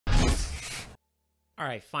All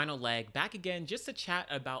right, final leg. Back again just to chat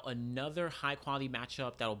about another high-quality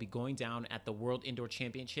matchup that will be going down at the World Indoor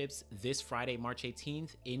Championships this Friday, March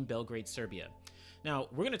 18th in Belgrade, Serbia. Now,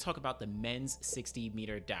 we're going to talk about the men's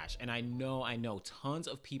 60-meter dash. And I know tons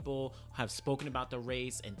of people have spoken about the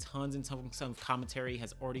race and tons and some commentary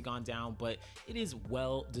has already gone down, but it is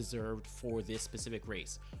well deserved for this specific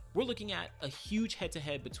race. We're looking at a huge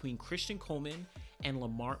head-to-head between Christian Coleman and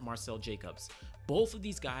Lamont Marcell-Jacobs. Both of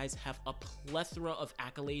these guys have a plethora of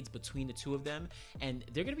accolades between the two of them, and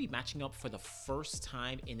they're going to be matching up for the first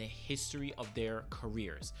time in the history of their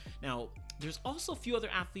careers. Now, there's also a few other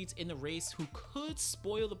athletes in the race who could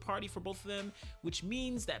spoil the party for both of them, which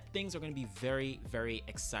means that things are going to be very, very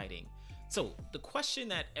exciting. So the question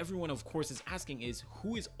that everyone, of course, is asking is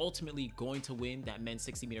who is ultimately going to win that men's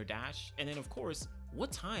 60-meter dash? And then, of course,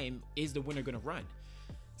 what time is the winner going to run?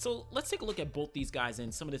 So let's take a look at both these guys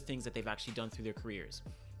and some of the things that they've actually done through their careers.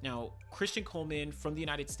 Now, Christian Coleman from the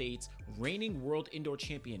United States, reigning world indoor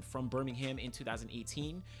champion from Birmingham in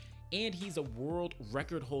 2018, and he's a world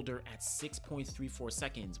record holder at 6.34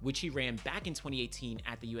 seconds, which he ran back in 2018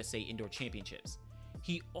 at the USA Indoor Championships.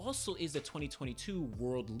 He also is the 2022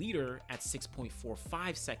 world leader at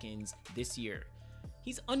 6.45 seconds this year.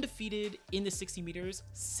 He's undefeated in the 60 meters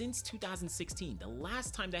since 2016. The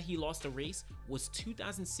last time that he lost a race was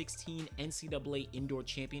 2016 NCAA Indoor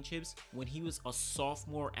Championships when he was a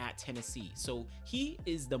sophomore at Tennessee. So he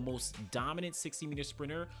is the most dominant 60-meter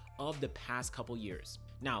sprinter of the past couple years.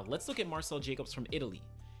 Now, let's look at Marcell-Jacobs from Italy.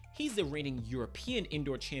 He's the reigning European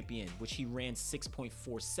indoor champion, which he ran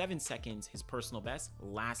 6.47 seconds, his personal best,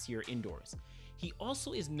 last year indoors. He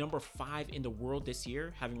also is number 5 in the world this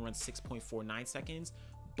year, having run 6.49 seconds,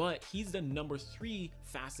 but he's the number 3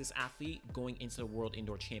 fastest athlete going into the World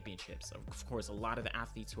Indoor Championships. Of course, a lot of the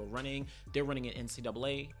athletes who are running, they're running at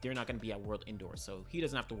NCAA, they're not going to be at World Indoor, so he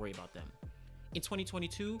doesn't have to worry about them. In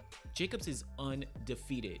 2022, Jacobs is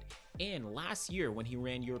undefeated, and last year when he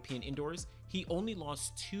ran European indoors, he only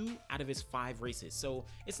lost 2 out of his 5 races, so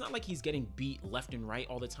it's not like he's getting beat left and right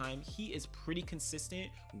all the time. He is pretty consistent,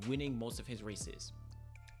 winning most of his races.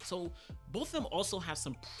 So both of them also have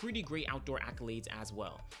some pretty great outdoor accolades as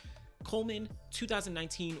well. Coleman,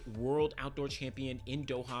 2019 World Outdoor Champion in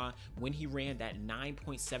Doha when he ran that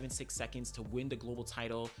 9.76 seconds to win the global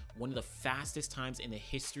title, one of the fastest times in the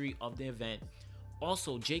history of the event.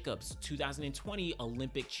 Also, Jacobs, 2020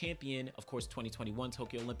 Olympic champion, of course 2021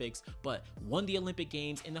 Tokyo Olympics, but won the Olympic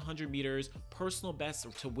Games in the 100 meters, personal best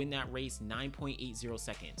to win that race, 9.80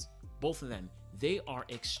 seconds. Both of them, they are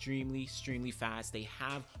extremely fast. They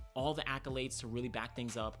have all the accolades to really back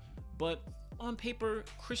things up, but on paper,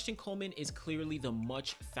 Christian Coleman is clearly the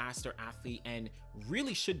much faster athlete and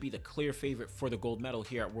really should be the clear favorite for the gold medal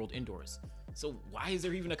here at World Indoors. So why is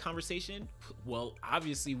there even a conversation? Well,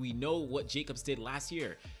 obviously we know what Jacobs did last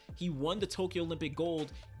year. He won the Tokyo Olympic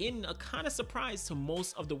gold in a kind of surprise to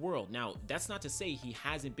most of the world. Now, that's not to say he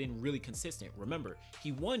hasn't been really consistent. Remember,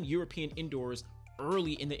 he won European indoors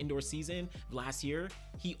early in the indoor season last year.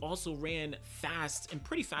 He also ran fast and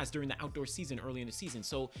pretty fast during the outdoor season early in the season.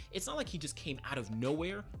 So it's not like he just came out of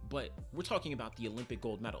nowhere, but we're talking about the Olympic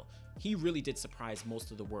gold medal. He really did surprise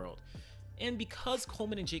most of the world. And because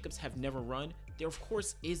Coleman and Jacobs have never run, there of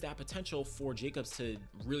course is that potential for Jacobs to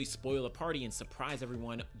really spoil the party and surprise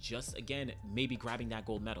everyone, just again, maybe grabbing that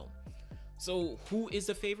gold medal. So who is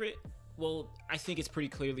the favorite? Well, I think it's pretty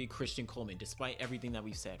clearly Christian Coleman, despite everything that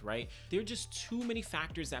we've said, right? There are just too many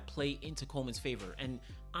factors that play into Coleman's favor. And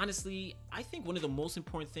honestly, I think one of the most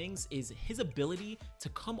important things is his ability to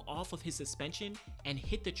come off of his suspension and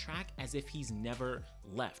hit the track as if he's never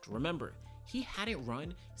left. Remember, he hadn't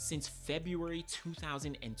run since February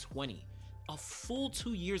 2020. A full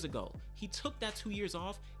 2 years ago. He took that 2 years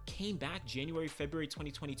off, came back January, February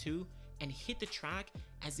 2022, and hit the track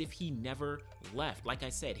as if he never left. Like I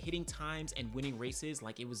said, hitting times and winning races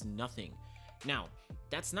like it was nothing. Now,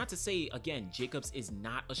 that's not to say, again, Jacobs is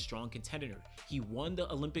not a strong contender. He won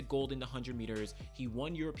the Olympic gold in the 100 meters. He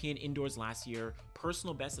won European indoors last year,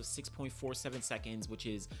 personal best of 6.47 seconds, which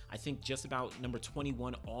is, I think, just about number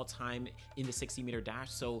 21 all time in the 60-meter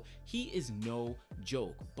dash. So he is no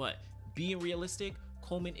joke, but being realistic,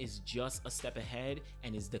 Coleman is just a step ahead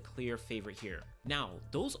and is the clear favorite here. Now,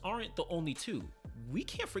 those aren't the only two. We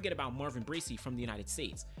can't forget about Marvin Bracy from the United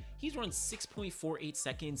States. He's run 6.48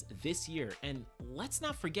 seconds this year, and let's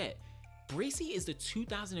not forget, Bracy is the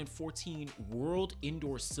 2014 World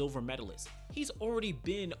Indoor Silver Medalist. He's already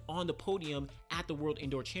been on the podium at the World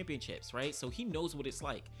Indoor Championships, right? So he knows what it's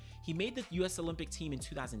like. He made the US Olympic team in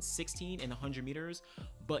 2016 in the 100 meters,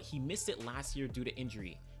 but he missed it last year due to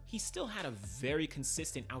injury. he still had a very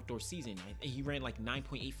consistent outdoor season. He ran like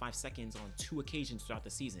 9.85 seconds on 2 occasions throughout the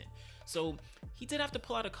season. So he did have to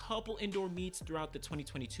pull out a couple indoor meets throughout the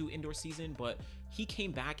 2022 indoor season, but he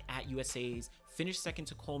came back at USA's, finished second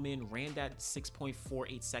to Coleman, ran that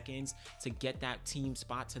 6.48 seconds to get that team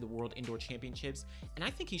spot to the World Indoor Championships, and I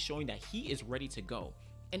think he's showing that he is ready to go.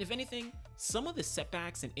 And if anything, some of the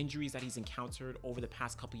setbacks and injuries that he's encountered over the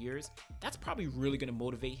past couple years, that's probably really going to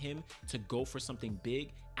motivate him to go for something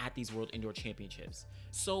big at these World Indoor Championships.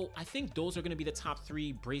 So I think those are going to be the top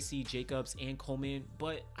 3, Bracy, Jacobs, and Coleman,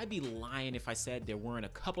 but I'd be lying if I said there weren't a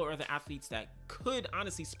couple other athletes that could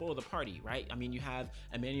honestly spoil the party, right? I mean, you have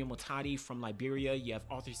Emmanuel Motadi from Liberia, you have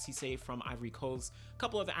Arthur Cisse from Ivory Coast, a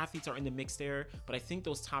couple other athletes are in the mix there, but I think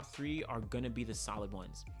those top 3 are going to be the solid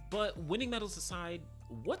ones. But winning medals aside,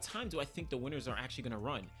 what time do I think the winners are actually going to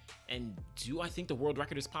run? And do I think the world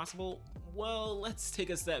record is possible? Well, let's take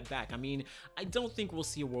a step back. I mean, I don't think we'll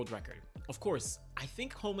see a world record. Of course, I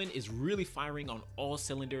think Coleman is really firing on all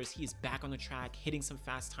cylinders. He is back on the track, hitting some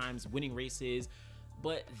fast times, winning races.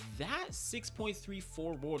 But that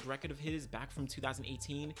 6.34 world record of his back from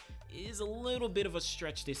 2018 is a little bit of a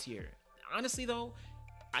stretch this year. Honestly though,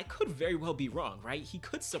 I could very well be wrong, right? He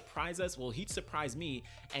could surprise us. Well, he'd surprise me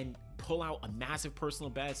and pull out a massive personal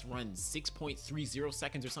best, run 6.30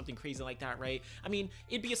 seconds or something crazy like that, right? I mean,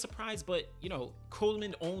 it'd be a surprise, but you know,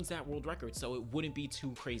 Coleman owns that world record, so it wouldn't be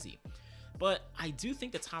too crazy. But I do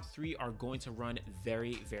think the top 3 are going to run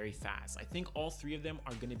very, very fast. I think all 3 of them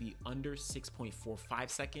are going to be under 6.45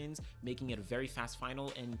 seconds, making it a very fast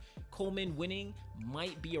final, and Coleman winning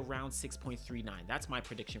might be around 6.39. That's my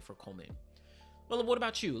prediction for Coleman. Well, what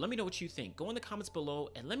about you? Let me know what you think. Go in the comments below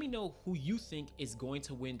and let me know who you think is going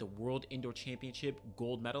to win the World Indoor Championship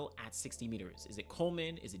gold medal at 60 meters. Is it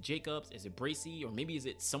Coleman? Is it Jacobs? Is it Bracy? Or maybe is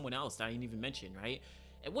it someone else that I didn't even mention, right?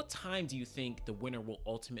 At what time do you think the winner will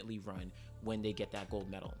ultimately run when they get that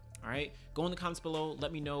gold medal? All right, go in the comments below.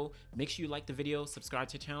 Let me know. Make sure you like the video, subscribe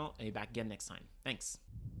to the channel, and be back again next time. Thanks.